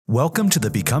Welcome to the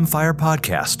Become Fire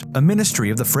podcast, a ministry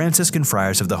of the Franciscan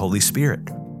Friars of the Holy Spirit.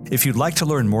 If you'd like to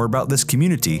learn more about this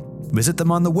community, visit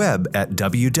them on the web at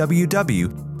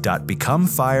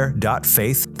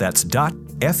www.becomefire.faith. That's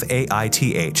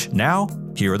 .faith. Now,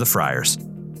 here are the friars.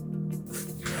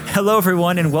 Hello,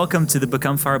 everyone, and welcome to the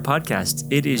Become Fire podcast.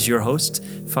 It is your host,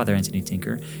 Father Anthony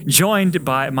Tinker, joined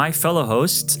by my fellow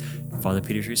host, Father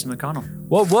Peter Teresa McConnell.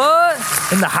 What?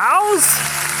 In the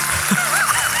house?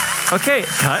 Okay,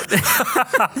 cut.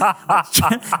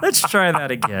 Let's try that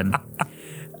again.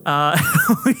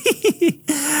 We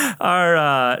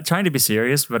are trying to be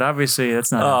serious, but obviously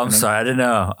that's not happening. I'm sorry. I didn't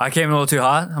know. I came a little too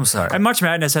hot. I'm sorry. And March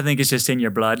Madness, I think, is just in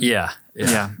your blood. Yeah.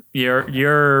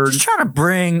 You're just trying to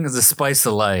bring the spice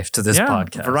of life to this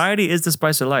podcast. Variety is the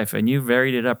spice of life, and you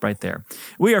varied it up right there.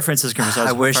 We are Franciscan Friars.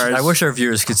 I wish our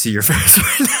viewers could see your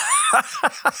face right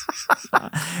now.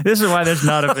 This is why there's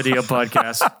not a video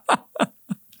podcast.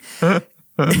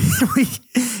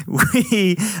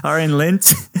 we are in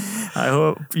Lent. I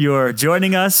hope you're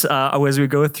joining us as we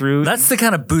go through. That's the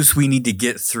kind of boost we need to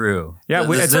get through. Yeah,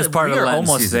 this part of the Lent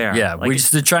almost season. there. Yeah, we're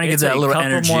just trying to get that little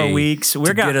energy. Couple more weeks.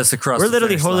 To get us across. We're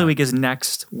literally the Holy line. Week is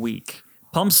next week.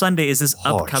 Palm Sunday is this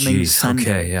upcoming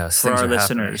Sunday for our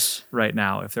listeners right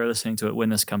now. If they're listening to it when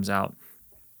this comes out,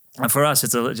 and for us,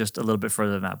 it's just a little bit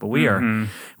further than that. But we are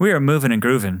moving and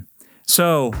grooving.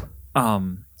 So.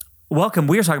 Welcome.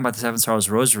 We are talking about the Seven Sorrows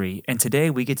Rosary, and today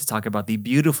we get to talk about the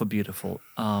beautiful, beautiful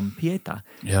Pietà.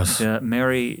 Yes.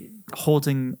 Mary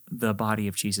holding the body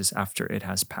of Jesus after it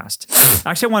has passed.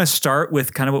 Actually, I want to start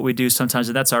with kind of what we do sometimes,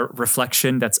 and that's our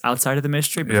reflection that's outside of the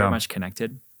mystery, but very much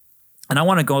connected. And I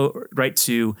want to go right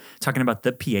to talking about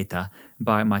the Pietà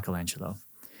by Michaelangelo,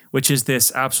 which is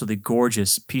this absolutely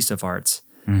gorgeous piece of art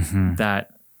that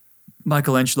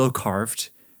Michelangelo carved.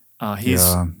 He's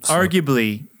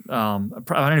arguably... I don't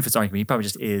know if it's argument. He probably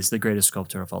just is the greatest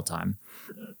sculptor of all time,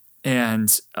 and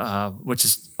which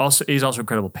is also he's also an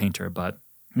incredible painter. But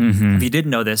if you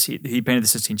didn't know this, he painted the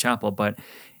Sistine Chapel, but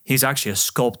he's actually a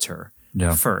sculptor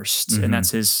first, and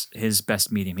that's his best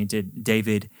medium. He did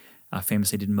David,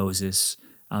 famously did Moses,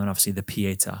 and obviously the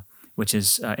Pietà, which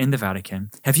is in the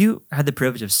Vatican. Have you had the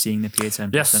privilege of seeing the Pietà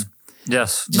in person?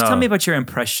 Yes. Just tell me about your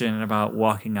impression about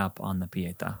walking up on the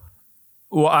Pietà.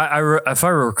 Well, if I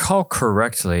recall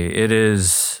correctly, it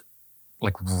is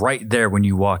like right there when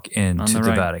you walk into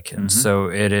the Vatican. So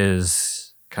it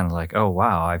is kind of like, oh,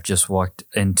 wow, I've just walked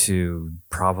into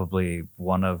probably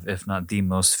one of, if not the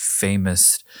most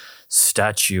famous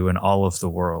statue in all of the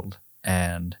world.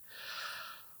 And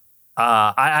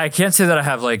I can't say that I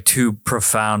have like too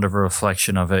profound of a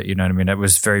reflection of it. You know what I mean? It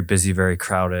was very busy, very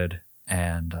crowded.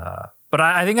 And but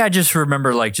I think I just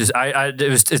remember like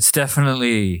it's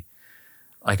definitely...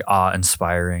 like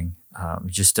awe-inspiring,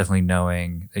 just definitely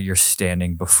knowing that you're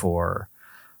standing before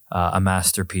a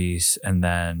masterpiece, and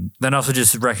then also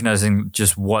just recognizing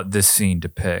just what this scene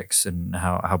depicts and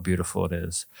how beautiful it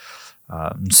is.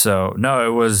 So no,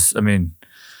 it was. I mean,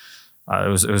 it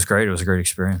was great. It was a great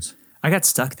experience. I got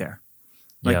stuck there,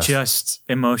 just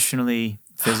emotionally,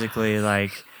 physically,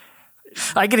 like.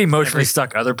 I get emotionally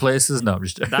stuck other places. No, I'm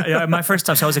just my first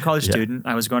time. So I was a college student.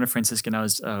 I was going to Franciscan. I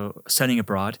was studying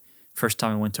abroad. First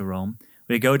time I went to Rome.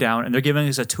 We go down and they're giving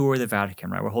us a tour of the Vatican,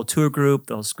 right? We're a whole tour group,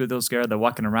 those guys, they're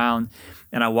walking around.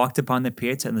 And I walked upon the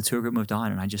Pietà and the tour group moved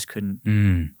on and I just couldn't,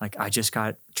 I just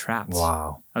got trapped.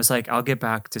 Wow. I was like, I'll get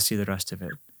back to see the rest of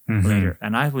it later.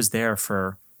 And I was there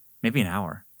for maybe an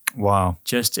hour. Wow.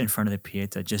 Just in front of the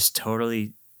Pietà, just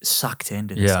totally sucked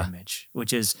into this image,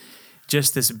 which is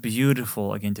just this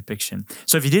beautiful, again, depiction.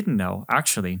 So if you didn't know,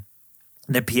 actually,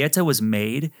 the Pietà was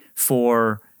made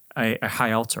for a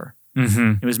high altar.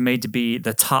 It was made to be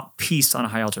the top piece on a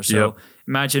high altar. So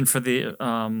imagine for the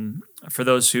for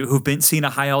those who've been seen a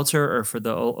high altar, or for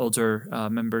the older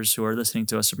members who are listening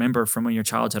to us, remember from when your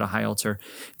child had a high altar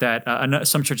that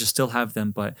some churches still have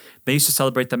them, but they used to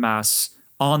celebrate the Mass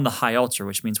on the high altar,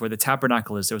 which means where the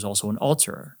tabernacle is, there was also an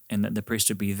altar, and the priest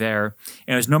would be there.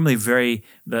 And it was normally very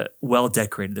well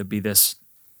decorated. There'd be this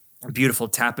beautiful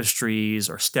tapestries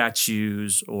or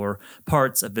statues or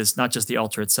parts of this, not just the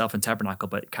altar itself and tabernacle,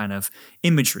 but kind of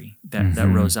imagery that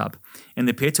rose up. And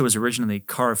the Pietà was originally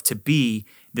carved to be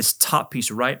this top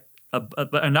piece not right above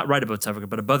the tabernacle,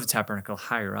 but above the tabernacle,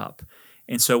 higher up.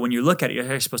 And so when you look at it, you're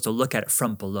actually supposed to look at it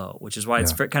from below, which is why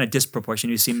it's very, kind of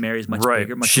disproportionate. You see Mary's much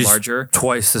bigger, much larger.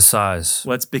 Twice the size.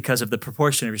 Well, it's because of the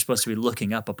proportion. You're supposed to be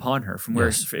looking up upon her from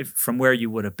where you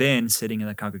would have been sitting in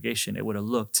the congregation. It would have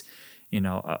looked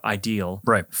ideal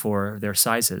for their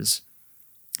sizes.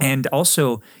 And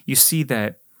also you see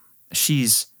that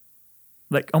she's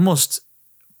like almost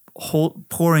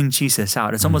pouring Jesus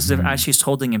out. It's almost as if as she's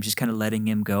holding him, she's kind of letting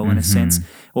him go in a sense.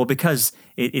 Well, because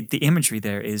the imagery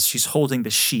there is she's holding the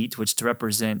sheet, which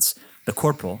represents the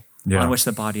corporal, on which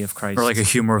the body of Christ, or like a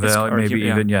humor veil, maybe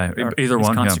either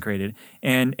one, consecrated,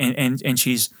 and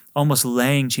she's almost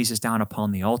laying Jesus down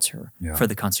upon the altar for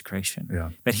the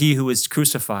consecration. But he who is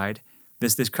crucified,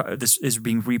 this is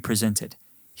being represented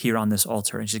here on this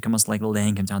altar, and she's almost like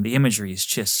laying him down. The imagery is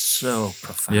just so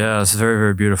profound. Yeah, it's very,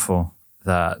 very beautiful.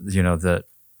 That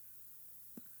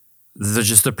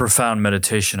just the profound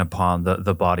meditation upon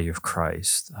the body of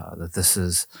Christ. That this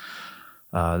is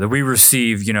that we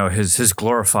receive, his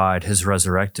glorified, his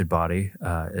resurrected body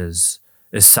is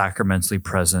sacramentally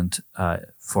present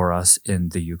for us in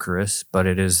the Eucharist, but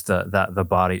it is the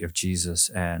body of Jesus,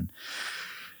 and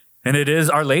it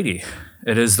is Our Lady.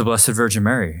 It is the Blessed Virgin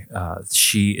Mary.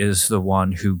 She is the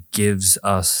one who gives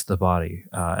us the body,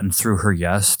 and through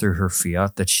her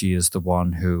fiat, that she is the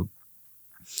one who,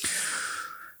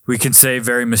 we can say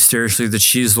very mysteriously, that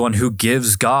she is the one who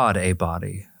gives God a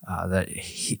body.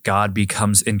 God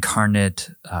becomes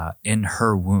incarnate in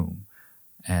her womb,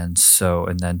 and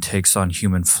then takes on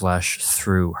human flesh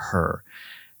through her.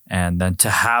 And then to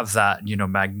have that,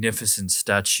 magnificent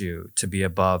statue to be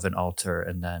above an altar,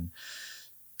 and then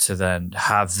to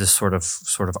have this sort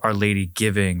of Our Lady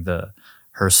giving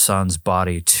her son's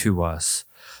body to us.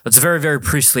 That's a very, very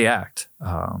priestly act.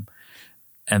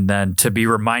 And then to be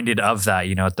reminded of that,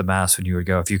 at the Mass when you would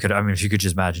go, if you could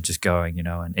just imagine just going,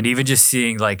 and even just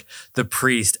seeing like the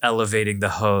priest elevating the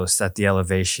host at the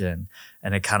elevation,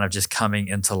 and it kind of just coming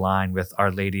into line with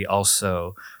Our Lady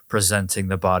also presenting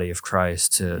the body of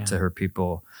Christ to her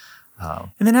people.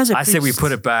 And then as a priest, I say we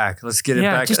put it back. Let's get it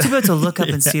back. Just to be able to look up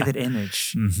and see that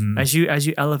image as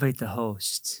you elevate the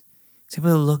host, to be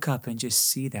able to look up and just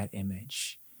see that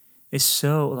image is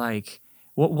so like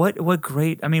what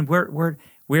great. I mean,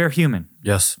 we're human.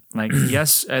 Yes. Like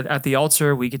yes, at the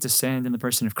altar we get to stand in the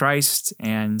person of Christ,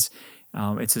 and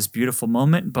it's this beautiful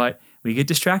moment, but we get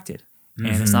distracted, and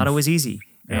it's not always easy.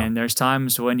 Yeah. And there's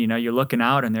times when you're looking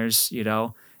out and there's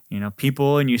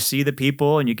people, and you see the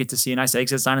people, and you get to see a nice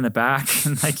exit sign in the back,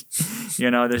 and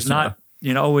there's not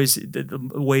always the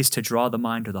ways to draw the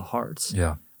mind or the heart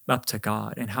up to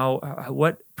God, and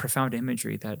what profound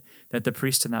imagery that the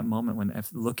priest in that moment, when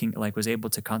looking was able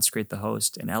to consecrate the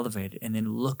host and elevate it, and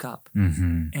then look up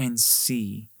and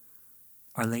see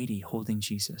Our Lady holding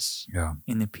Jesus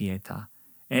in the Pietà.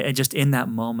 And just in that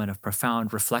moment of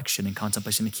profound reflection and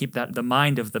contemplation, to keep the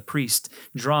mind of the priest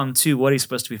drawn to what he's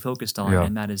supposed to be focused on,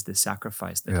 and that is the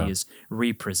sacrifice that he is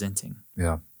representing.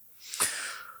 Yeah.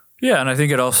 Yeah, and I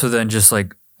think it also then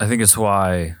I think it's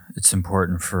why it's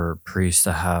important for priests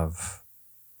to have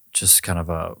just kind of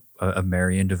a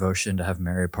Marian devotion, to have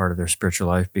Mary a part of their spiritual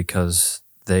life, because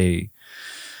they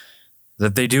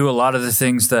do a lot of the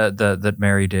things that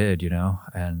Mary did,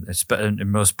 and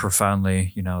most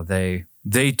profoundly,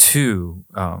 they too,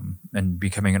 and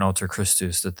becoming an alter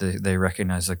Christus, that they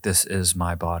recognize like, this is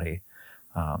my body,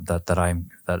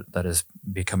 that is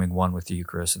becoming one with the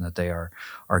Eucharist, and that they are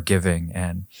giving,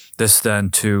 and this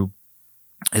then too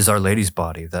is Our Lady's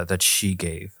body that she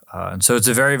gave, and so it's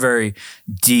a very, very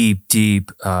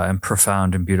deep and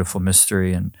profound and beautiful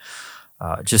mystery, and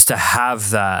just to have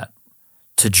that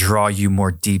to draw you more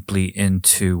deeply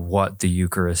into what the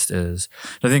Eucharist is.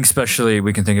 I think especially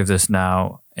we can think of this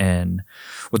now, and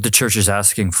what the church is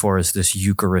asking for is this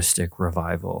Eucharistic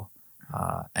revival.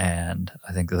 And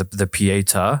I think the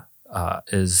Pietà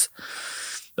is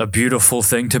a beautiful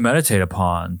thing to meditate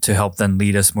upon, to help then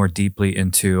lead us more deeply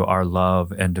into our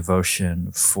love and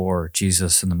devotion for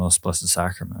Jesus in the Most Blessed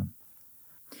Sacrament.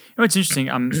 It's interesting.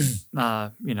 I'm,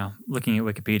 looking at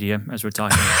Wikipedia as we're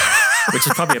talking, which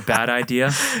is probably a bad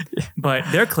idea, but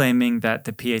they're claiming that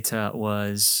the Pietà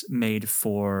was made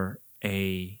for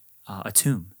a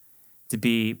tomb, to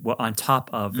be on top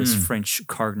of this French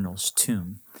cardinal's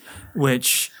tomb,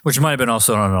 which might have been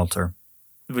also on an altar.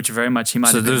 Which very much he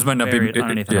might have been buried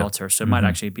underneath an altar, so it might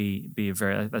actually be a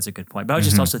very. That's a good point. But I was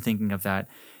just also thinking of that,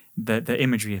 the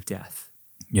imagery of death.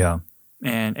 Yeah,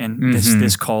 and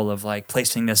this call of like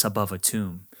placing this above a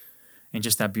tomb, and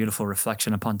just that beautiful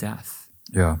reflection upon death.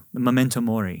 Yeah, Memento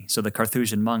mori. So the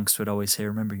Carthusian monks would always say,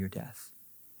 "Remember your death,"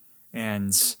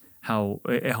 and how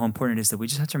important it is that we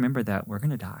just have to remember that we're going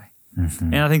to die.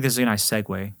 And I think this is a nice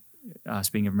segue,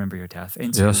 speaking of remember your death,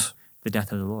 into the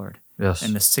death of the Lord. Yes.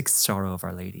 And the sixth sorrow of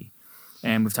Our Lady.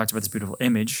 And we've talked about this beautiful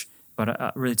image,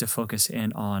 but really to focus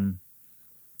in on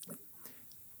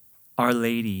Our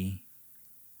Lady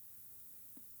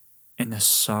and the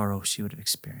sorrow she would have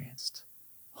experienced,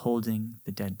 holding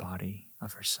the dead body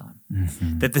of her son.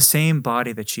 That the same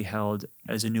body that she held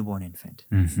as a newborn infant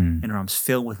in her arms,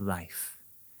 filled with life,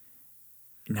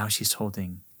 now she's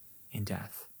holding in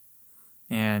death.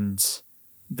 And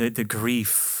the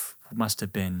grief must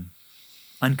have been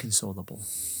unconsolable.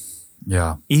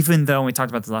 Yeah. Even though, we talked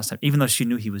about this last time, even though she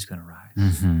knew he was going to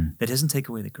rise, that doesn't take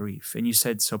away the grief. And you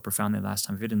said so profoundly last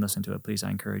time, if you didn't listen to it, please, I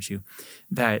encourage you,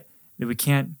 that we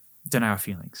can't deny our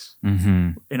feelings.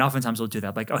 And oftentimes we'll do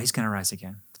that, like, oh, he's going to rise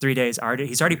again. 3 days,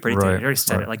 he's already predicted it, he already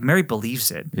said it. Like, Mary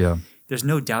believes it. Yeah. There's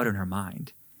no doubt in her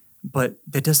mind. But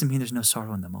that doesn't mean there's no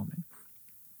sorrow in the moment.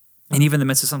 And even in the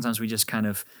midst of, sometimes we just kind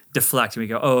of deflect and we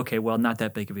go, oh, okay, well, not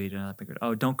that big of a deal. Not that big of a deal.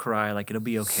 Oh, don't cry, like, it'll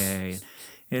be okay.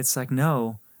 It's like,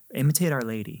 no, imitate Our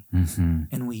Lady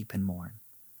and weep and mourn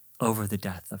over the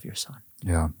death of your son.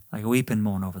 Yeah. Like, weep and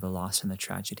mourn over the loss and the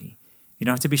tragedy. You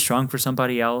don't have to be strong for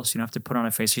somebody else. You don't have to put on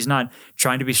a face. She's not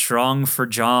trying to be strong for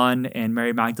John and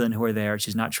Mary Magdalene who are there.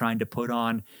 She's not trying to put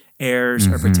on airs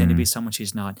or pretend to be someone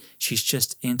she's not. She's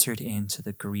just entered into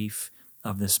the grief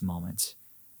of this moment.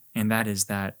 And that is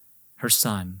that her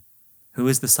son, who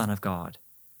is the Son of God,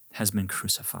 has been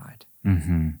crucified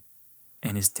and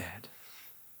is dead.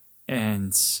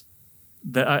 And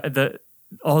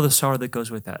all the sorrow that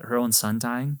goes with that, her own son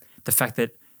dying, the fact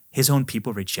that his own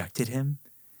people rejected him,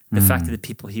 the fact that the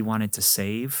people he wanted to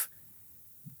save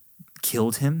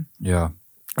killed him, and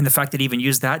the fact that he even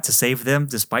used that to save them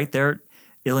despite their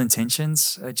ill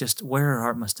intentions, just where her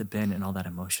heart must have been in all that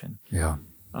emotion,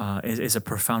 is a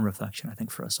profound reflection, I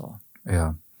think, for us all.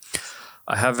 Yeah,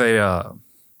 I have I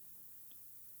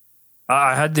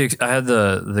had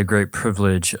the great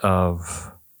privilege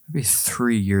of maybe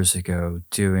 3 years ago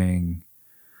doing,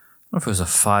 I don't know if it was a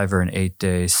 5 or an 8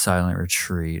 day silent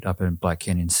retreat up in Black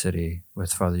Canyon City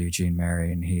with Father Eugene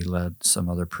Mary, and he led some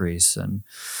other priests. And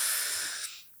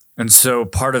so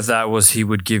part of that was he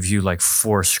would give you like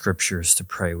 4 scriptures to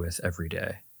pray with every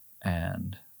day.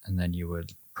 And then you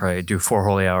would pray, do 4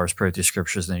 holy hours, pray with these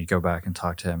scriptures, and then you go back and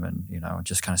talk to him and,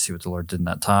 just kind of see what the Lord did in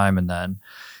that time. And then,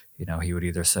 he would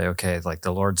either say, okay, like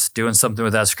the Lord's doing something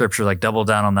with that scripture, like double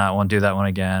down on that one, do that one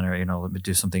again, or, let me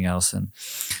do something else.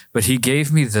 But he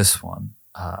gave me this one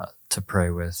to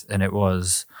pray with. And it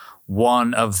was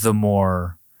one of the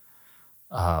more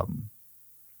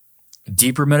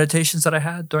deeper meditations that I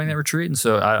had during that retreat. And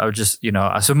so I would just,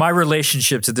 so my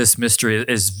relationship to this mystery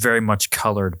is very much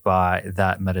colored by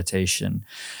that meditation.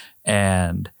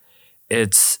 And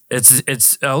it's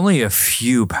only a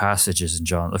few passages in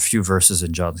John, a few verses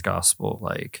in John's gospel.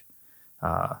 Like,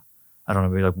 I don't know,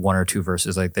 maybe like 1 or 2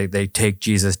 verses. Like they take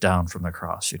Jesus down from the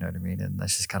cross, you know what I mean? And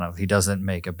that's just kind of, he doesn't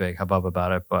make a big hubbub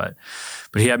about it, but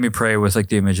he had me pray with like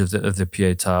the image of the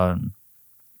Pietà.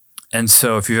 And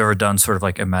so if you've ever done sort of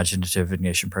like imaginative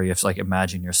Ignatian prayer, you have to like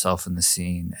imagine yourself in the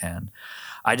scene. And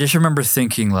I just remember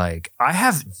thinking like, I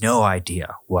have no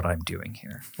idea what I'm doing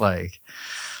here. Like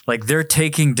they're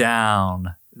taking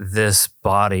down this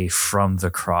body from the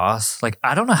cross. Like,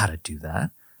 I don't know how to do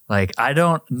that. Like,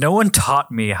 no one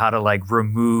taught me how to like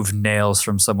remove nails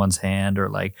from someone's hand or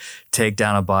like take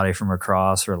down a body from a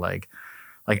cross or like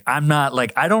I'm not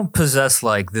like, I don't possess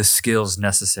like the skills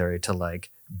necessary to like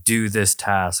do this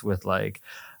task with like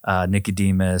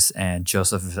Nicodemus and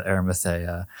Joseph of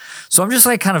Arimathea. So I'm just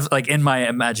like kind of like in my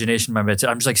imagination, I'm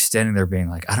just like standing there being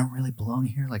like, I don't really belong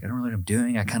here. Like, I don't really know what I'm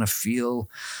doing. I kind of feel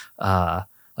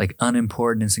like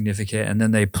unimportant, insignificant. And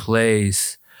then they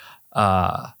place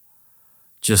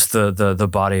just the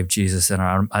body of Jesus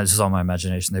in this is all my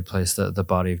imagination. They place the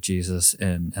body of Jesus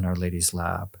in Our Lady's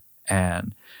lap.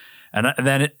 And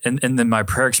then my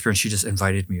prayer experience, she just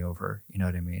invited me over, you know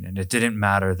what I mean? And it didn't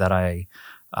matter that I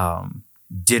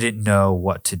didn't know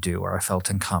what to do or I felt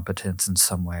incompetence in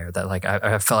some way or that like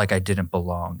I felt like I didn't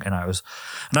belong. And I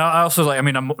also like,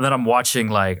 I'm watching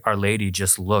like Our Lady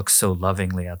just look so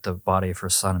lovingly at the body of her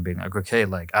son and being like, okay,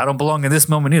 like I don't belong in this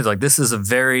moment either. Like this is a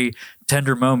very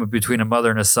tender moment between a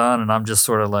mother and a son. And I'm just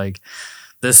sort of like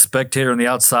this spectator on the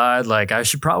outside. Like I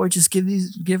should probably just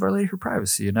give Our Lady her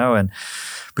privacy,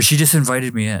 but she just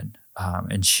invited me in.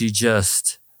 And she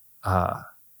just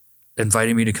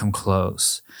invited me to come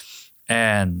close.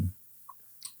 And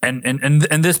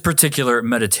this particular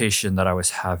meditation that I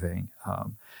was having,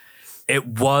 it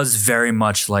was very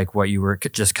much like what you were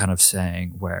just kind of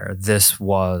saying, where this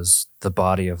was the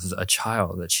body of a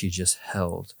child that she just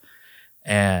held.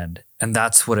 And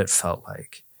that's what it felt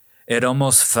like. It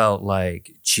almost felt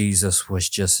like Jesus was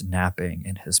just napping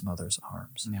in his mother's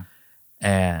arms. Yeah.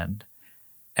 And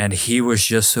he was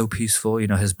just so peaceful,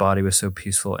 his body was so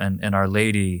peaceful. And Our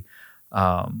Lady,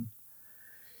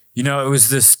 it was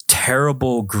this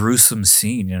terrible, gruesome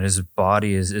scene. His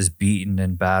body is beaten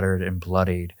and battered and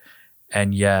bloodied.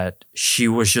 And yet she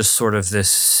was just sort of this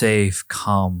safe,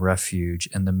 calm refuge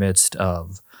in the midst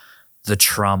of the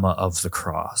trauma of the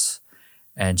cross.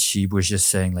 And she was just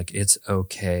saying, like, it's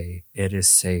okay. It is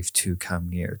safe to come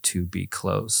near, to be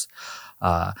close.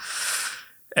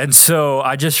 And so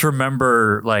I just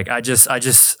remember, like, I just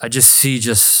see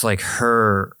just like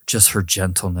her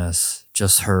gentleness,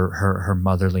 just her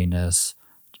motherliness,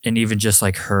 and even just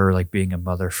like her, like being a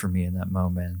mother for me in that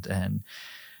moment,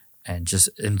 and just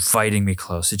inviting me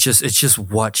close. It's just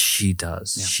what she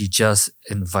does. Yeah. She just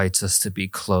invites us to be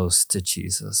close to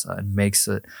Jesus and makes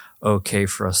it okay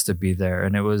for us to be there.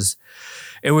 And it was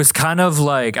kind of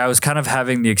like, I was kind of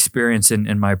having the experience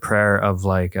in my prayer of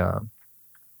like, a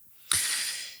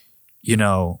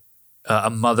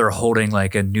mother holding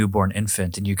like a newborn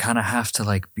infant, and you kind of have to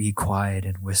like be quiet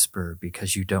and whisper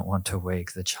because you don't want to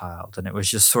wake the child. And it was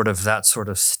just sort of that sort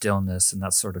of stillness and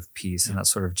that sort of peace and that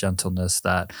sort of gentleness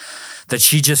that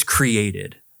she just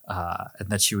created, and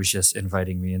that she was just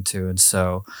inviting me into. And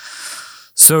so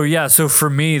for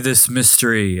me, this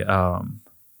mystery,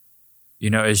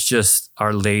 is just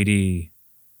Our Lady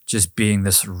just being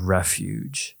this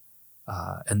refuge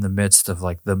in the midst of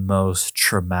like the most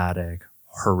traumatic,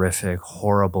 horrific,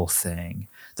 horrible thing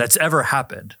that's ever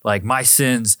happened. Like my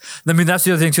sins, I mean, that's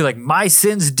the other thing too. Like my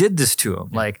sins did this to him.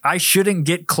 Like I shouldn't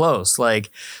get close. Like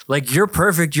you're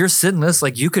perfect, you're sinless.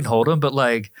 Like you can hold him, but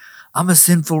like I'm a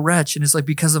sinful wretch. And it's like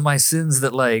because of my sins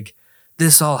that like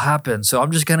this all happened. So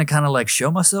I'm just going to kind of like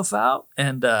show myself out.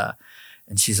 And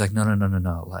she's like,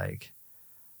 no. Like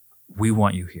we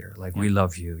want you here. Like we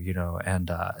love you,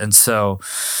 And so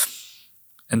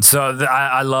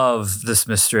I love this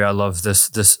mystery. I love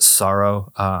this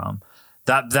sorrow.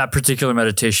 That particular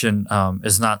meditation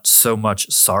is not so much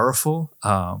sorrowful,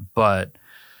 but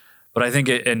I think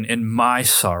in my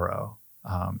sorrow,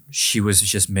 she was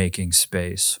just making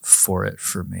space for it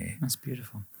for me. That's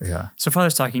beautiful. Yeah. So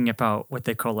Father's talking about what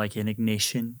they call like an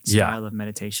Ignatian style of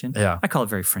meditation. Yeah. I call it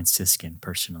very Franciscan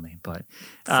personally, but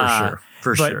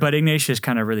for sure. But Ignatius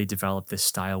kind of really developed this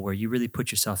style where you really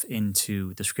put yourself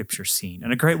into the scripture scene.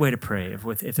 And a great way to pray,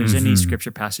 if there's any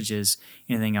scripture passages,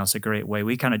 anything else, a great way.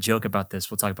 We kind of joke about this.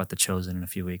 We'll talk about The Chosen in a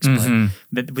few weeks,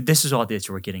 but this is all that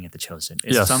we're getting at The Chosen.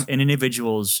 It's an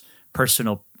individual's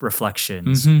personal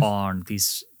reflections on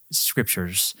these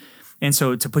scriptures. And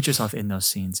so to put yourself in those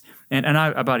scenes. And I,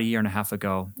 about a year and a half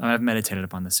ago, I've meditated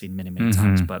upon the scene many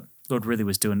times, but Lord really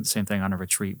was doing the same thing on a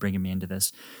retreat, bringing me into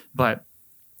this. But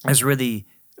I was really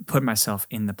put myself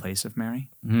in the place of Mary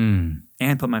and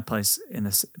put myself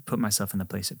in the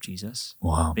place of Jesus,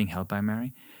 being held by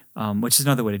Mary, which is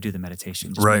another way to do the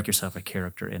meditation. Just make yourself a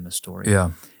character in the story.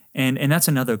 Yeah. And that's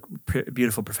another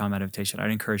beautiful, profound meditation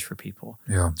I'd encourage for people.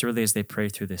 Yeah. To really, as they pray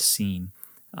through this scene,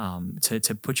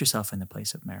 to put yourself in the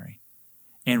place of Mary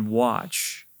and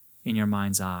watch in your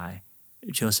mind's eye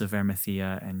Joseph of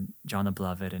Arimathea and John the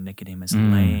Beloved and Nicodemus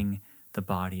laying the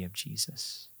body of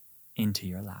Jesus into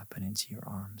your lap and into your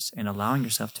arms and allowing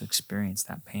yourself to experience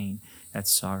that pain, that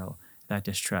sorrow, that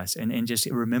distress, and just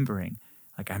remembering,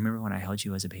 like, I remember when I held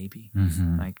you as a baby,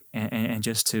 like, and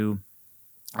just to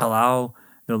allow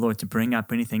the Lord to bring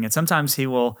up anything. And sometimes he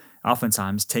will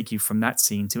oftentimes take you from that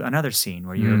scene to another scene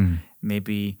where you're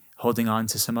maybe holding on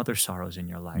to some other sorrows in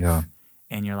your life. Yeah.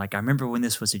 And you're like, I remember when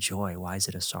this was a joy. Why is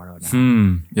it a sorrow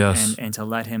now? Yes. And to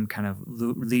let him kind of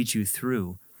lead you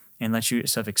through and let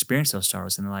yourself experience those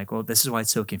sorrows. And they're like, well, this is why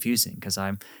it's so confusing, because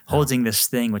I'm holding this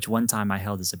thing which one time I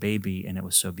held as a baby and it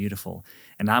was so beautiful.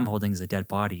 And now I'm holding as a dead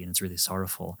body and it's really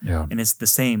sorrowful. Yeah. And it's the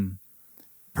same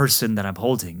person that I'm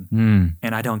holding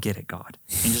and I don't get it, God.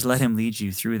 And just let him lead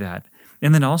you through that.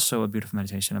 And then also a beautiful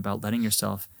meditation about letting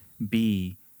yourself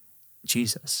be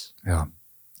Jesus. Yeah.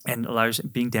 And allow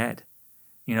yourself being dead.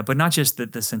 But not just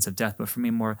the sense of death, but for me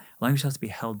more allowing yourself to be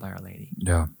held by Our Lady.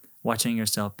 Yeah. Watching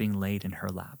yourself being laid in her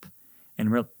lap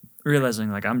and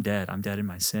realizing, like, I'm dead. I'm dead in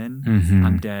my sin.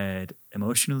 I'm dead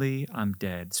emotionally. I'm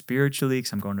dead spiritually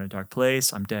because I'm going to a dark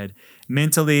place. I'm dead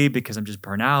mentally because I'm just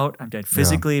burnt out. I'm dead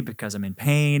physically because I'm in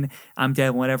pain. I'm dead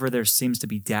whenever there seems to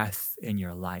be death in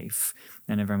your life,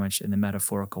 and very much in the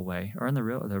metaphorical way or in the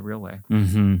real way.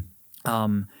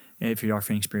 If you are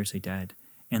feeling spiritually dead,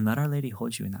 and let Our Lady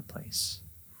hold you in that place.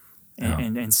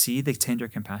 And see the tender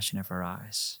compassion of her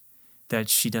eyes, that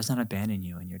she does not abandon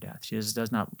you in your death. She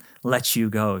does not let you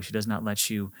go. She does not let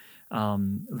you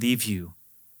leave you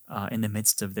in the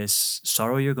midst of this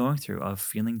sorrow you're going through of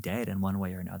feeling dead in one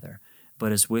way or another,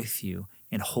 but is with you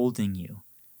and holding you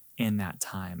in that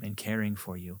time and caring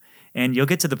for you. And you'll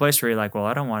get to the place where you're like, well,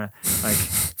 I don't want to, like,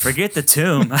 forget the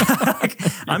tomb. Like,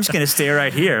 I'm just going to stay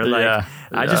right here. Like,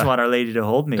 I just want Our Lady to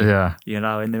hold me, you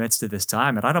know, in the midst of this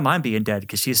time. And I don't mind being dead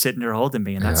because she's sitting there holding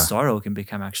me. And that sorrow can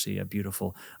become actually a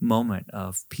beautiful moment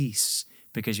of peace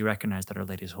because you recognize that Our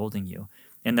Lady is holding you.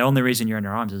 And the only reason you're in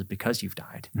her arms is because you've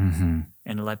died.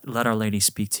 And let Our Lady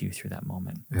speak to you through that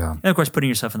moment. And of course, putting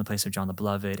yourself in the place of John the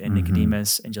Beloved and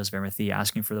Nicodemus and Joseph of Arimathea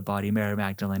asking for the body, Mary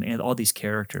Magdalene, and all these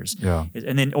characters.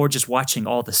 And then, or just watching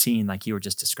all the scene like you were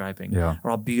just describing are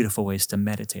all beautiful ways to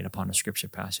meditate upon a scripture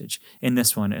passage. And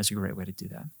this one is a great way to do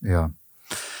that.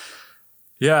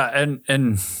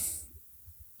 And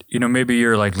you know, maybe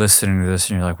you're like listening to this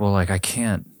and you're like, well, like I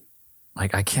can't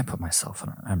put myself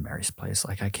in Mary's place.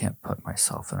 Like I can't put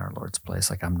myself in our Lord's place.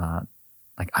 Like I'm not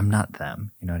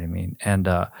them. You know what I mean? And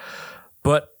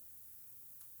but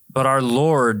our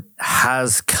Lord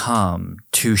has come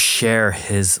to share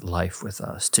his life with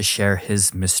us, to share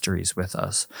his mysteries with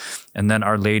us. And then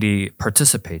Our Lady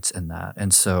participates in that.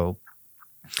 And so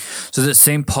that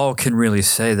St. Paul can really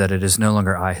say that it is no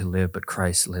longer I who live, but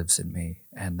Christ lives in me.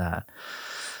 And that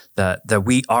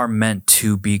we are meant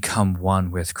to become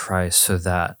one with Christ so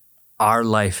that our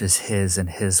life is his and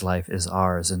his life is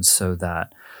ours. And so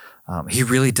that he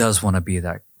really does want to be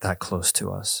that close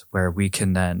to us, where we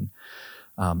can then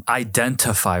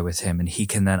identify with him and he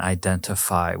can then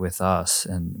identify with us.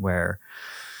 And where,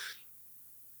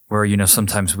 you know,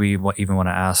 sometimes we even want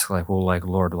to ask like, well, like,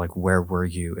 Lord, like, where were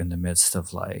you in the midst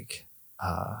of like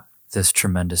this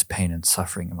tremendous pain and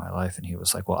suffering in my life? And he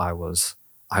was like, well, I was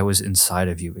inside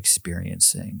of you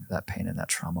experiencing that pain and that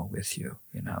trauma with you,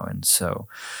 you know? And so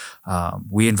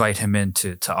we invite him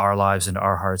into our lives, into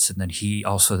our hearts. And then he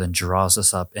also then draws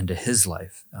us up into his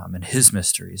life and his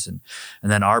mysteries. And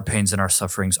then our pains and our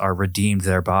sufferings are redeemed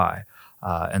thereby.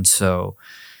 And so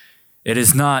it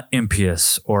is not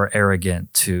impious or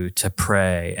arrogant to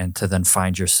pray and to then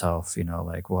find yourself, you know,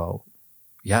 like, well,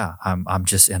 yeah, I'm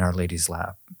just in Our Lady's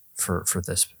lap for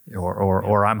this,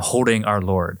 or I'm holding our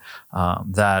Lord.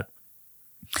 That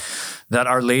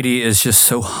Our Lady is just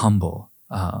so humble,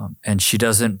 and she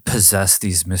doesn't possess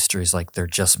these mysteries like they're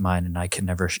just mine and I can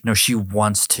never. No, she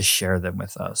wants to share them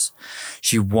with us.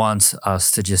 She wants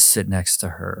us to just sit next to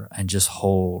her and just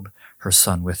hold her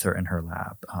son with her in her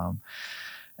lap.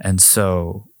 And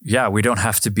so, yeah, we don't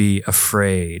have to be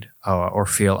afraid or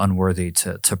feel unworthy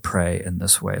to pray in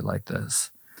this way like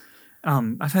this.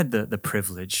 I've had the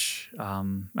privilege,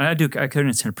 I couldn't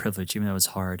consider privilege, even though it was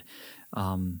hard,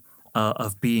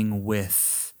 of being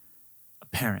with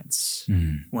parents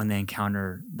when they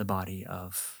encounter the body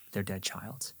of their dead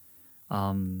child.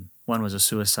 One was a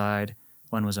suicide,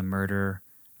 one was a murder,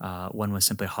 one was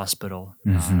simply a hospital,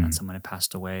 and someone had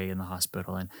passed away in the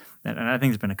hospital, and I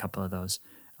think there's been a couple of those,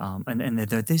 and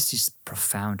there's these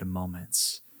profound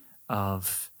moments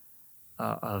of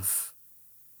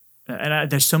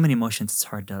there's so many emotions, it's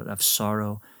hard to, of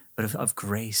sorrow, but of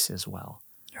grace as well.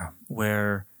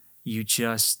 Where you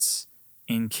just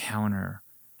encounter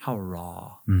how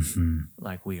raw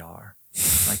like we are,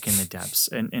 like in the depths.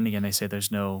 And again, they say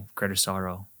there's no greater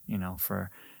sorrow, you know, for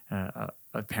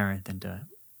a parent than to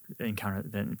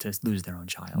lose their own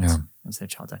child. As their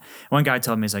child died. One guy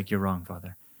told me, he's like, you're wrong,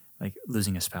 Father. Like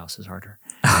losing a spouse is harder.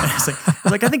 It's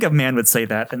like I think a man would say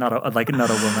that, and not a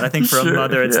woman. I think for a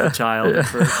mother, it's the child.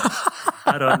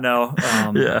 I don't know.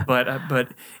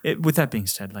 But with that being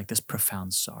said, like this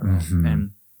profound sorrow,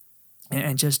 and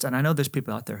I know there's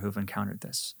people out there who've encountered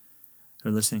this, who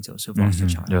are listening to us, who've lost a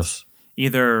child,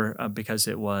 either because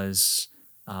it was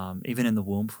even in the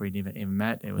womb before you even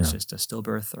met, it was just a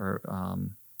stillbirth, or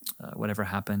whatever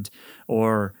happened,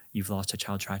 or you've lost a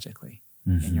child tragically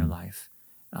in your life.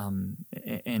 And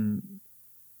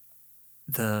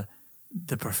the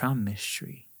profound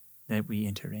mystery that we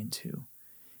enter into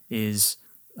is,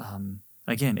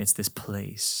 again, it's this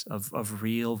place of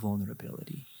real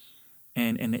vulnerability,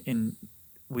 and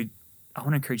I want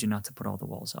to encourage you not to put all the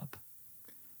walls up,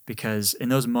 because in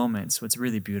those moments, what's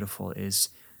really beautiful is,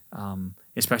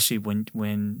 especially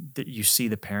when you see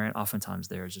the parent, oftentimes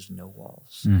there is just no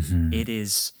walls. It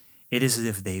is as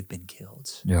if they've been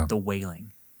killed. The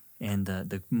wailing, and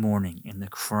the mourning, and the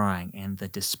crying, and the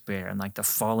despair, and like the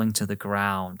falling to the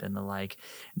ground, and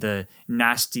the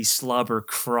nasty slobber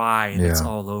cry that's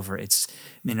all over. It's,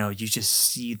 you know, you just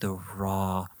see the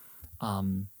raw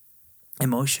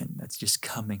emotion that's just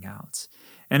coming out.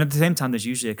 And at the same time, there's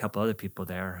usually a couple other people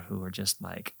there who are just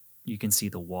like, you can see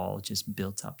the wall just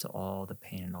built up to all the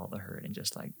pain and all the hurt, and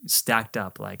just like stacked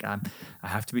up, like I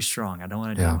have to be strong, I don't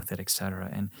want to deal with it, etc.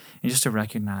 And just to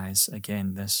recognize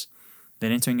again that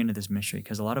entering into this mystery,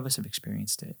 because a lot of us have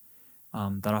experienced it,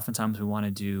 that oftentimes we want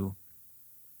to do,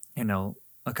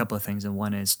 a couple of things. And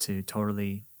one is to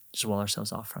totally just wall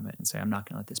ourselves off from it and say, I'm not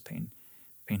going to let this pain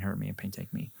hurt me and pain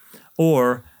take me.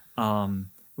 Or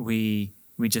we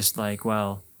just like,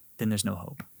 well, then there's no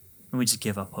hope. And we just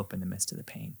give up hope in the midst of the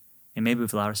pain. And maybe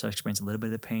we've allowed ourselves to experience a little bit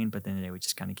of the pain, but then we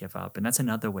just kind of give up. And that's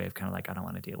another way of kind of like, I don't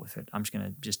want to deal with it. I'm just going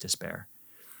to just despair.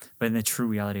 But in the true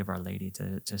reality of Our Lady,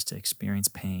 to experience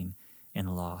pain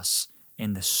and loss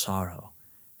and the sorrow,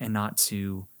 and not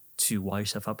to wall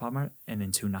yourself up on it, and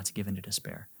then not to give in to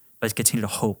despair, but continue to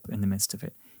hope in the midst of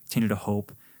it. Continue to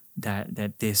hope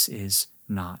that this is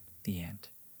not the end.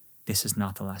 This is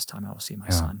not the last time I will see my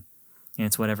son. And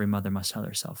it's what every mother must tell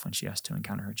herself when she has to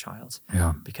encounter her child.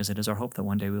 Yeah. Because it is our hope that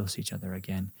one day we will see each other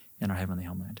again in our heavenly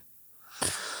homeland.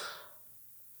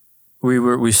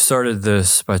 We started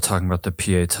this by talking about the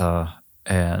Pietà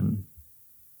and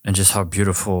just how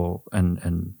beautiful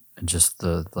and just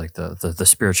the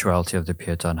spirituality of the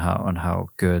Pietà and how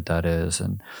good that is.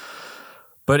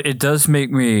 But it does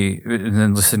make me, and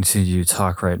then listening to you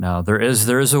talk right now, there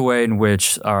is a way in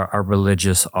which our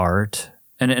religious art,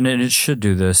 and it should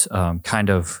do this, kind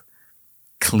of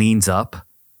cleans up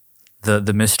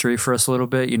the mystery for us a little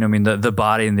bit. I mean, the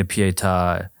body in the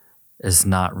Pietà is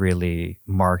not really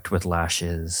marked with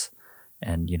lashes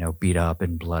and, beat up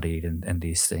and bloodied and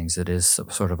these things. It is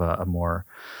sort of a more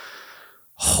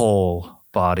whole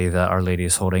body that Our Lady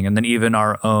is holding. And then even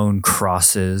our own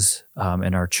crosses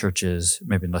in our churches,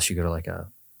 maybe unless you go to like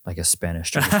a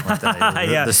Spanish church like that.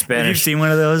 Yeah. The Spanish. Have you seen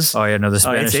one of those? Oh yeah, no, the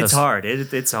Spanish. It's hard.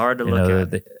 It's hard to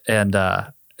look at.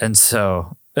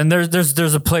 And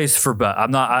there's a place for, but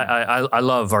I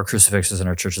love our crucifixes in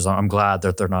our churches. I'm glad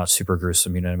that they're not super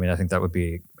gruesome. You know what I mean? I think that would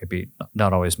be maybe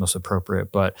not always most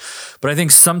appropriate, but I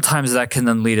think sometimes that can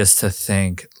then lead us to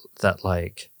think that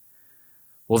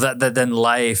that then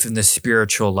life and the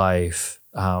spiritual life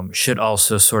should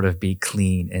also sort of be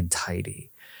clean and tidy.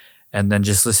 And then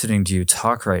just listening to you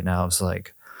talk right now, it's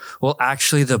like, well,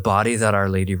 actually the body that Our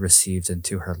Lady received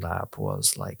into her lap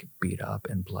was like beat up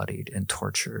and bloodied and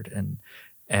tortured and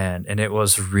it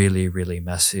was really, really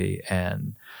messy.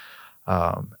 And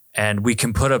we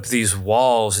can put up these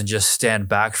walls and just stand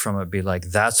back from it, be like,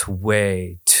 that's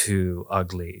way too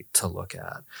ugly to look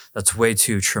at. That's way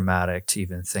too traumatic to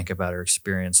even think about or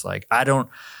experience. Like, I don't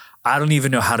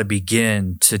even know how to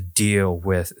begin to deal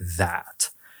with that.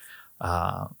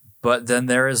 But then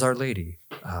there is Our Lady,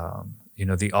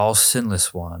 the all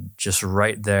sinless one, just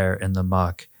right there in the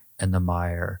muck and the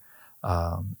mire,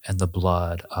 and the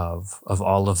blood of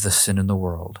all of the sin in the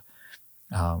world,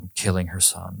 killing her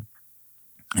son.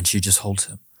 And she just holds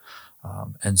him.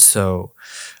 And so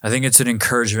I think it's an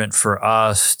encouragement for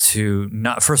us to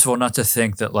not to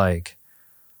think that like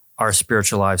our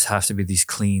spiritual lives have to be these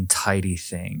clean, tidy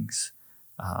things,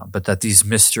 but that these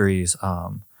mysteries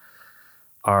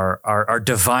are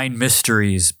divine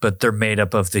mysteries, but they're made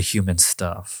up of the human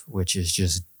stuff, which is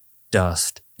just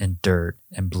dust and dirt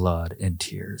and blood and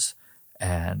tears.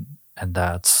 And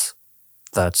that's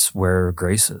where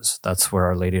grace is. That's where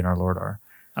Our Lady and our Lord are.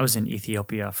 I was in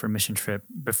Ethiopia for a mission trip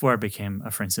before I became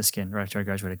a Franciscan, right after I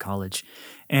graduated college.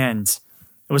 And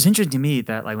it was interesting to me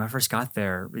that like when I first got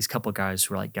there, these couple of guys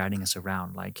were like guiding us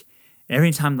around. Like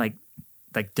every time like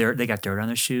they got dirt on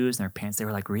their shoes and their pants, they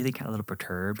were like really kind of a little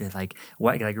perturbed. They like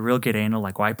real good anal,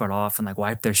 like wipe it off and like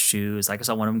wipe their shoes. Like I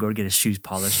saw one of them go to get his shoes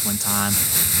polished one time.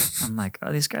 I'm like,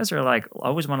 oh, these guys are like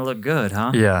always want to look good,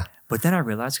 huh? Yeah. But then I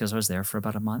realized, because I was there for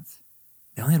about a month,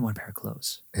 they only had one pair of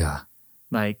clothes. Yeah.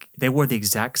 Like they wore the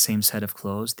exact same set of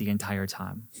clothes the entire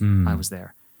time I was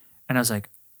there. And I was like,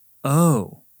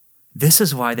 oh, this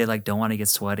is why they like don't want to get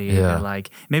sweaty. Yeah. Like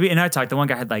maybe, and I talked, the one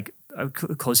guy had like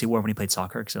clothes he wore when he played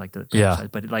soccer, because like the size,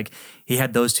 but like he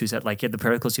had those two set, like he had the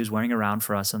pair of clothes he was wearing around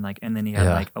for us, and then he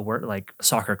had like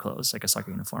soccer clothes, like a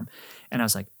soccer uniform. And I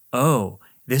was like, oh,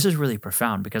 this is really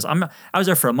profound, because I was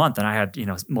there for a month and I had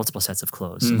multiple sets of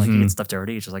clothes. And like you get stuff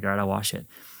dirty, it's just like, all right, I'll wash it.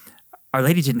 Our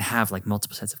Lady didn't have like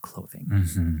multiple sets of clothing.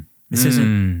 Mm-hmm. This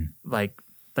isn't like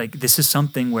this is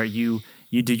something where you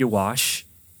do your wash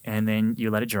and then you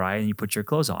let it dry and you put your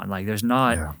clothes on. Like there's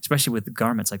not, especially with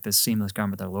garments like this seamless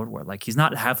garment that our Lord wore. Like he's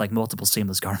not have like multiple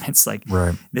seamless garments. Like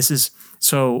this is,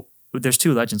 so there's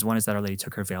two legends. One is that Our Lady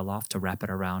took her veil off to wrap it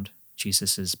around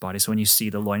Jesus's body. So when you see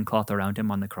the loincloth around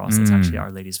him on the cross, that's actually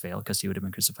Our Lady's veil, because he would have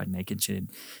been crucified naked. She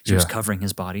was covering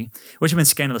his body, which would have been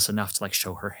scandalous enough to like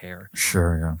show her hair.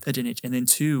 Sure, yeah. That didn't. And then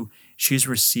two, she's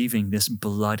receiving this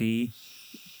bloody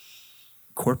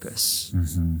corpus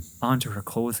onto her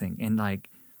clothing, and like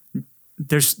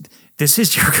this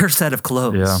is your set of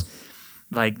clothes. Yeah.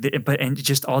 Like, and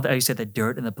just all that, you said, the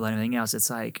dirt and the blood and everything else.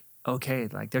 It's like okay,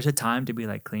 like there's a time to be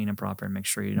like clean and proper and make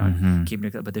sure you're not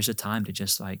keeping it, but there's a time to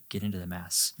just like get into the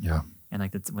mess. Yeah. And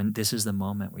like when this is the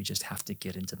moment we just have to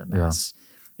get into the mess.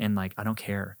 And like, I don't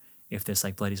care if this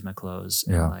like bloodies my clothes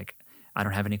and like I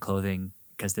don't have any clothing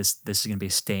because this is going to be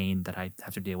a stain that I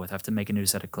have to deal with. I have to make a new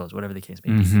set of clothes, whatever the case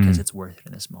may be, because it's worth it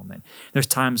in this moment. There's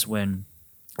times when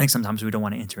I think sometimes we don't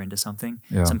want to enter into something,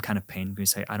 some kind of pain. We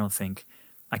say, I don't think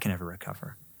I can ever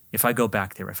recover. If I go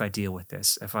back there, if I deal with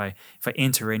this, if I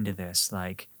enter into this,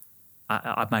 like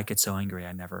I might get so angry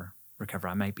I never recover.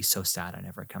 I might be so sad I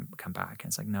never come back. And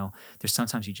it's like, no, there's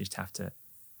sometimes you just have to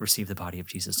receive the body of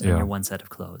Jesus in your one set of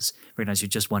clothes. Recognize you're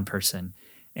just one person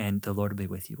and the Lord will be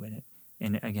with you in it.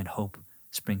 And again, hope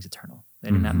springs eternal.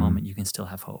 And in that moment, you can still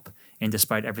have hope. And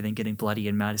despite everything getting bloody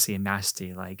and messy and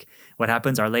nasty, like what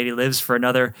happens? Our Lady lives for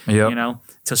another,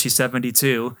 till she's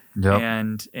 72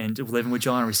 and living with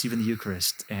John, receiving the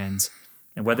Eucharist. And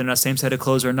whether or not same set of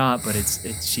clothes or not, but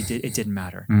it didn't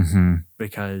matter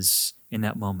because in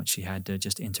that moment she had to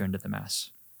just enter into the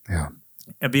mess. Yeah.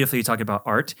 And beautifully, you talk about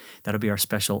art. That'll be our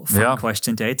special fun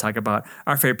question today. Talk about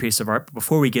our favorite piece of art. But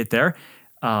before we get there,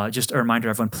 just a reminder,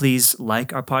 everyone, please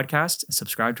like our podcast,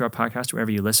 subscribe to our podcast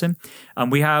wherever you listen.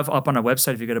 We have up on our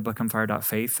website, if you go to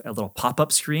bookandfire.faith, a little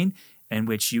pop-up screen in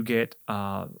which you get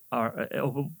a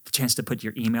chance to put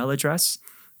your email address.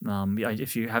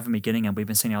 If you haven't been getting them, we've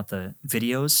been sending out the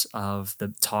videos of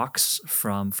the talks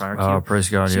from FireCube. Oh, praise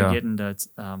God, so you're getting the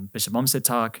Bishop Umstead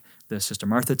talk, the Sister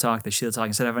Martha talk, the Sheila talk.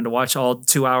 Instead of having to watch all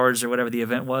 2 hours or whatever the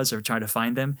event was or trying to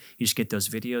find them, you just get those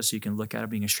videos so you can look at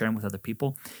them, you can share them with other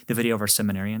people, the video of our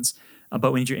seminarians.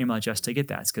 But we need your email address to get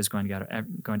that. It's because going to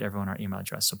everyone our email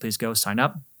address. So please go sign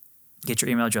up. Get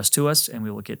your email address to us, and we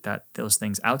will get those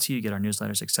things out to you, get our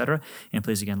newsletters, etc. And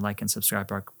please, again, like and subscribe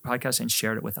to our podcast and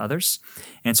share it with others.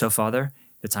 And so, Father,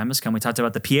 the time has come. We talked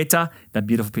about the Pietà, that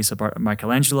beautiful piece of art of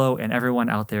Michaelangelo, and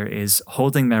everyone out there is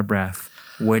holding their breath,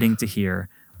 waiting to hear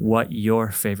what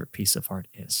your favorite piece of art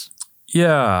is.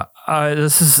 Yeah,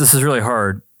 this is really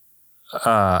hard.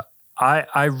 I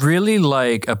really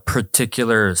like a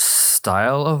particular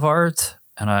style of art,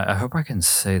 and I hope I can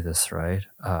say this right.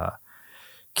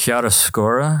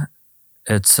 Chiaroscuro.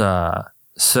 It's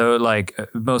so like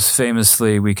most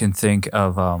famously we can think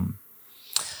of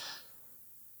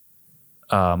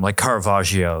like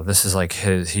Caravaggio. This is like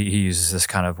he uses this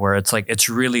kind of where it's like it's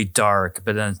really dark,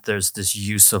 but then there's this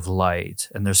use of light,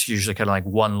 and there's usually kind of like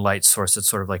one light source that's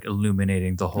sort of like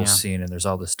illuminating the whole scene, and there's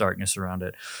all this darkness around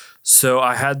it. So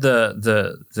I had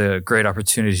the great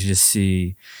opportunity to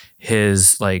see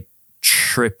his like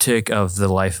triptych of the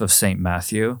life of Saint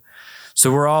Matthew. So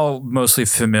we're all mostly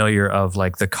familiar of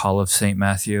like the Call of Saint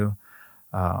Matthew.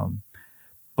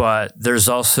 But there's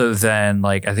also then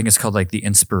like, I think it's called like the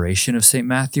Inspiration of Saint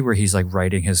Matthew, where he's like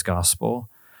writing his gospel.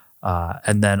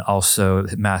 And then also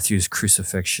Matthew's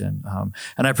crucifixion.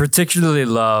 And I particularly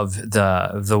love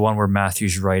the one where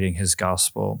Matthew's writing his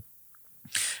gospel.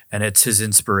 And it's his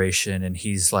inspiration. And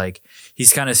he's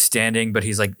kind of standing, but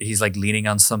he's like leaning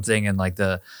on something, and like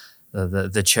the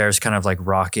chair's kind of like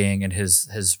rocking, and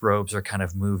his robes are kind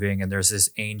of moving, and there's this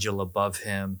angel above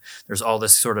him. There's all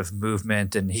this sort of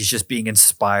movement, and he's just being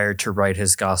inspired to write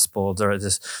his gospel.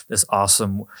 There's this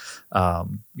awesome,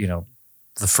 the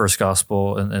first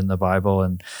gospel in the Bible.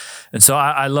 And so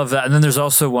I love that. And then there's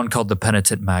also one called The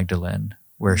Penitent Magdalene,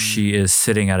 where she is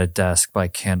sitting at a desk by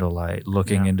candlelight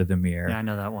looking into the mirror. Yeah, I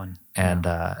know that one. And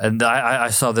I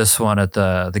saw this one at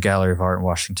the Gallery of Art in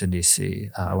Washington, D.C.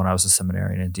 When I was a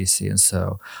seminarian in D.C. And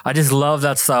so I just love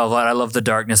that style of light. I love the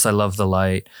darkness. I love the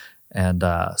light. And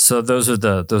so those are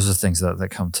things that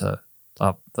come to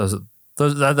up. Those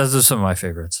are some of my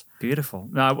favorites. Beautiful.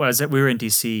 No, we were in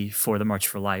DC for the March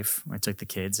for Life. I took the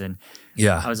kids, and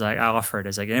I was like, I offered. I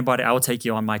was like, anybody, I will take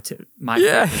you on my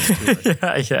favorites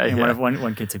too. And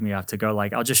one kid took me out to go.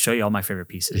 Like, I'll just show you all my favorite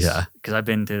pieces. Yeah, because I've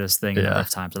been through this thing a number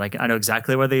of times. Like, I know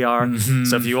exactly where they are. Mm-hmm.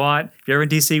 So if you're ever in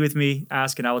DC with me,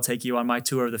 ask, and I will take you on my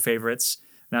tour of the favorites.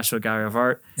 National Gallery of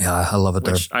Art. Yeah, I love it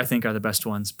there. Which I think are the best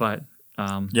ones, but.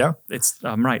 I'm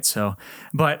right. So,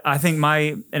 but I think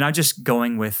and I'm just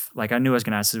going with, like, I knew I was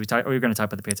going to ask this. We were going to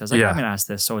talk about the Pietà. I was like, I'm going to ask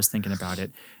this. So I was thinking about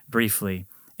it briefly.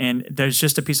 And there's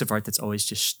just a piece of art that's always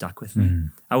just stuck with me.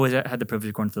 Mm. I had the privilege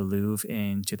of going to the Louvre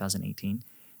in 2018.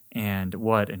 And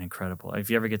what an incredible,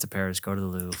 if you ever get to Paris, go to the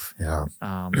Louvre. Yeah.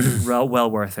 Well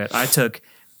worth it. I took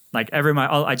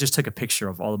I just took a picture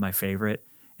of all of my favorite.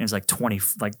 And it's like 20,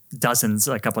 like dozens,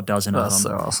 a couple dozen of them. That's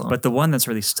so awesome. But the one that's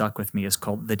really stuck with me is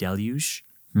called The Deluge,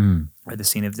 or The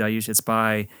Scene of the Deluge. It's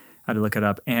by, I had to look it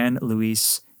up,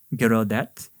 Anne-Louise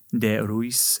Girodet de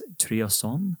Ruiz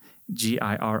Trioson,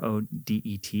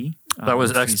 Girodet. That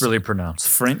was expertly pronounced.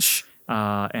 French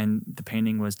and the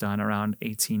painting was done around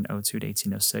 1802 to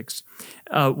 1806.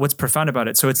 What's profound about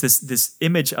it, so it's this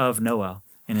image of Noah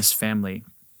and his family,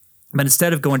 but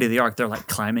instead of going to the ark, they're like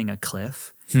climbing a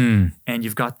cliff. And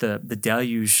you've got the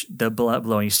deluge, the blood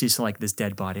blowing. You see some, like this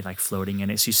dead body like floating in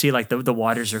it. So you see like the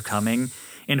waters are coming.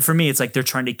 And for me, it's like they're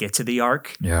trying to get to the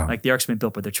ark. Yeah. Like the ark's been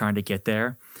built, but they're trying to get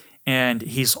there. And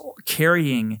he's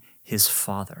carrying his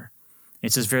father.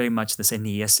 It's just very much this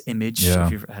Aeneas image. Yeah.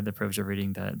 If you've had the privilege of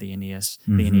reading the Aeneas,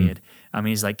 the Aeneid.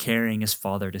 He's like carrying his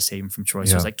father to save him from Troy.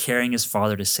 So it's like carrying his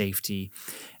father to safety.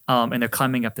 And they're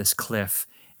climbing up this cliff.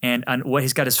 And what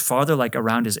he's got his father like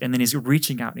around and then he's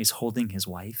reaching out and he's holding his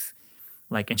wife.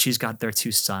 Like, and she's got their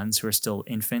 2 sons who are still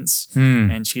infants.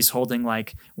 And she's holding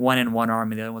like one in one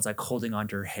arm and the other one's like holding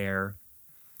onto her hair.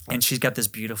 And she's got this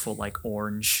beautiful like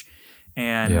orange.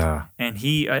 And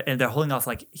they're holding off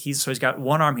like he's got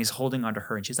one arm he's holding onto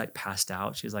her and she's like passed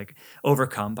out. She's like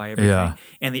overcome by everything. Yeah.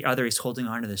 And the other he's holding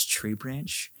onto this tree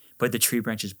branch, but the tree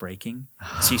branch is breaking.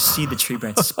 So you see the tree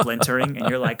branch splintering and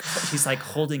you're like, he's like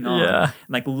holding on,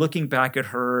 like looking back at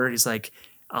her. He's like,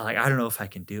 I don't know if I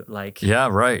can do it. Like, yeah,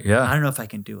 right. Yeah. I don't know if I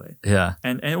can do it. Yeah.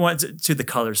 And to the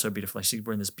color so beautiful. Like she's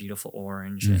wearing this beautiful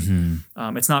orange. And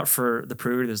it's not for the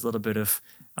prude. There's a little bit of,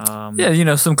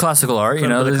 some classical art,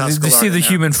 you see the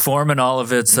human form and all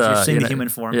of its, you're seeing the human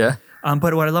form. Yeah.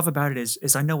 But what I love about it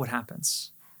is I know what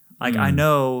happens. Like I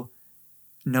know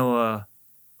Noah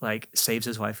like saves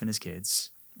his wife and his kids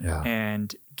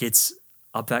and gets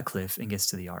up that cliff and gets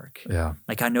to the ark. Yeah.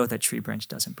 Like I know that tree branch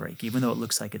doesn't break, even though it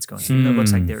looks like it's going to. Even though it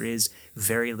looks like there is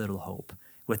very little hope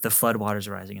with the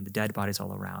floodwaters rising and the dead bodies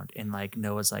all around. And like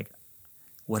Noah's like,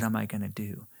 what am I going to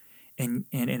do? And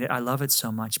I love it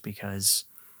so much because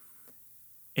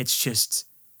it's just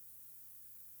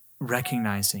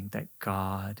recognizing that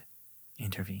God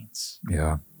intervenes.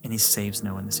 Yeah. And he saves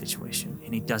Noah in the situation.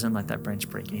 And he doesn't let that branch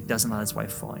break. And he doesn't let his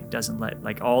wife fall. He doesn't let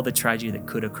like all the tragedy that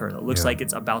could occur. That looks like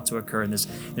it's about to occur. And there's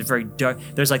very dark.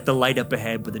 There's like the light up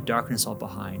ahead, but the darkness all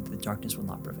behind. The darkness will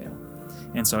not prevail.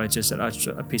 And so it's just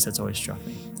a piece that's always struck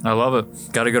me. I love it.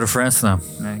 Got to go to France now.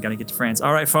 Got to get to France.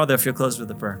 All right, Father, if you'll close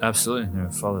with a prayer. Absolutely.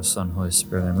 Father, Son, Holy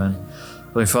Spirit. Amen.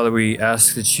 Holy Father, we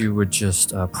ask that you would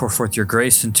just pour forth your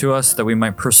grace into us, that we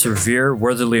might persevere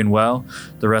worthily and well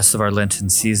the rest of our Lenten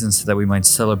season, so that we might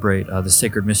celebrate the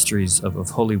sacred mysteries of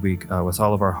Holy Week with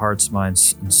all of our hearts,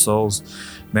 minds, and souls.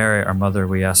 Mary, our mother,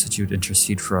 we ask that you would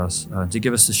intercede for us, to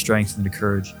give us the strength and the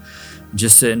courage,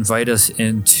 just to invite us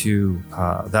into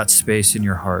that space in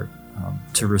your heart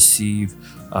to receive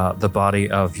the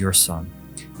body of your Son.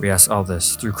 We ask all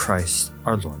this through Christ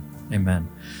our Lord. Amen.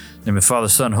 In the name of the Father,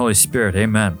 Son, Holy Spirit.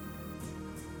 Amen.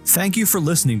 Thank you for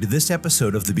listening to this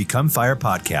episode of the Become Fire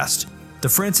podcast. The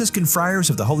Franciscan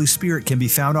Friars of the Holy Spirit can be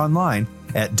found online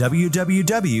at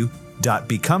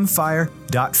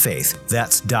www.becomefire.faith.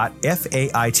 That's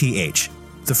 .faith.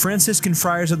 The Franciscan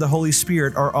Friars of the Holy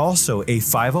Spirit are also a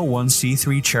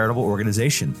 501c3 charitable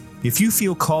organization. If you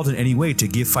feel called in any way to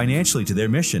give financially to their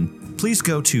mission, please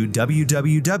go to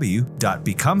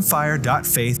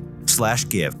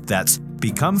www.becomefire.faith/give. That's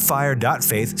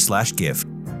becomefire.faith/give.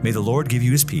 May the Lord give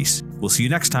you his peace. We'll see you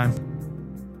next time.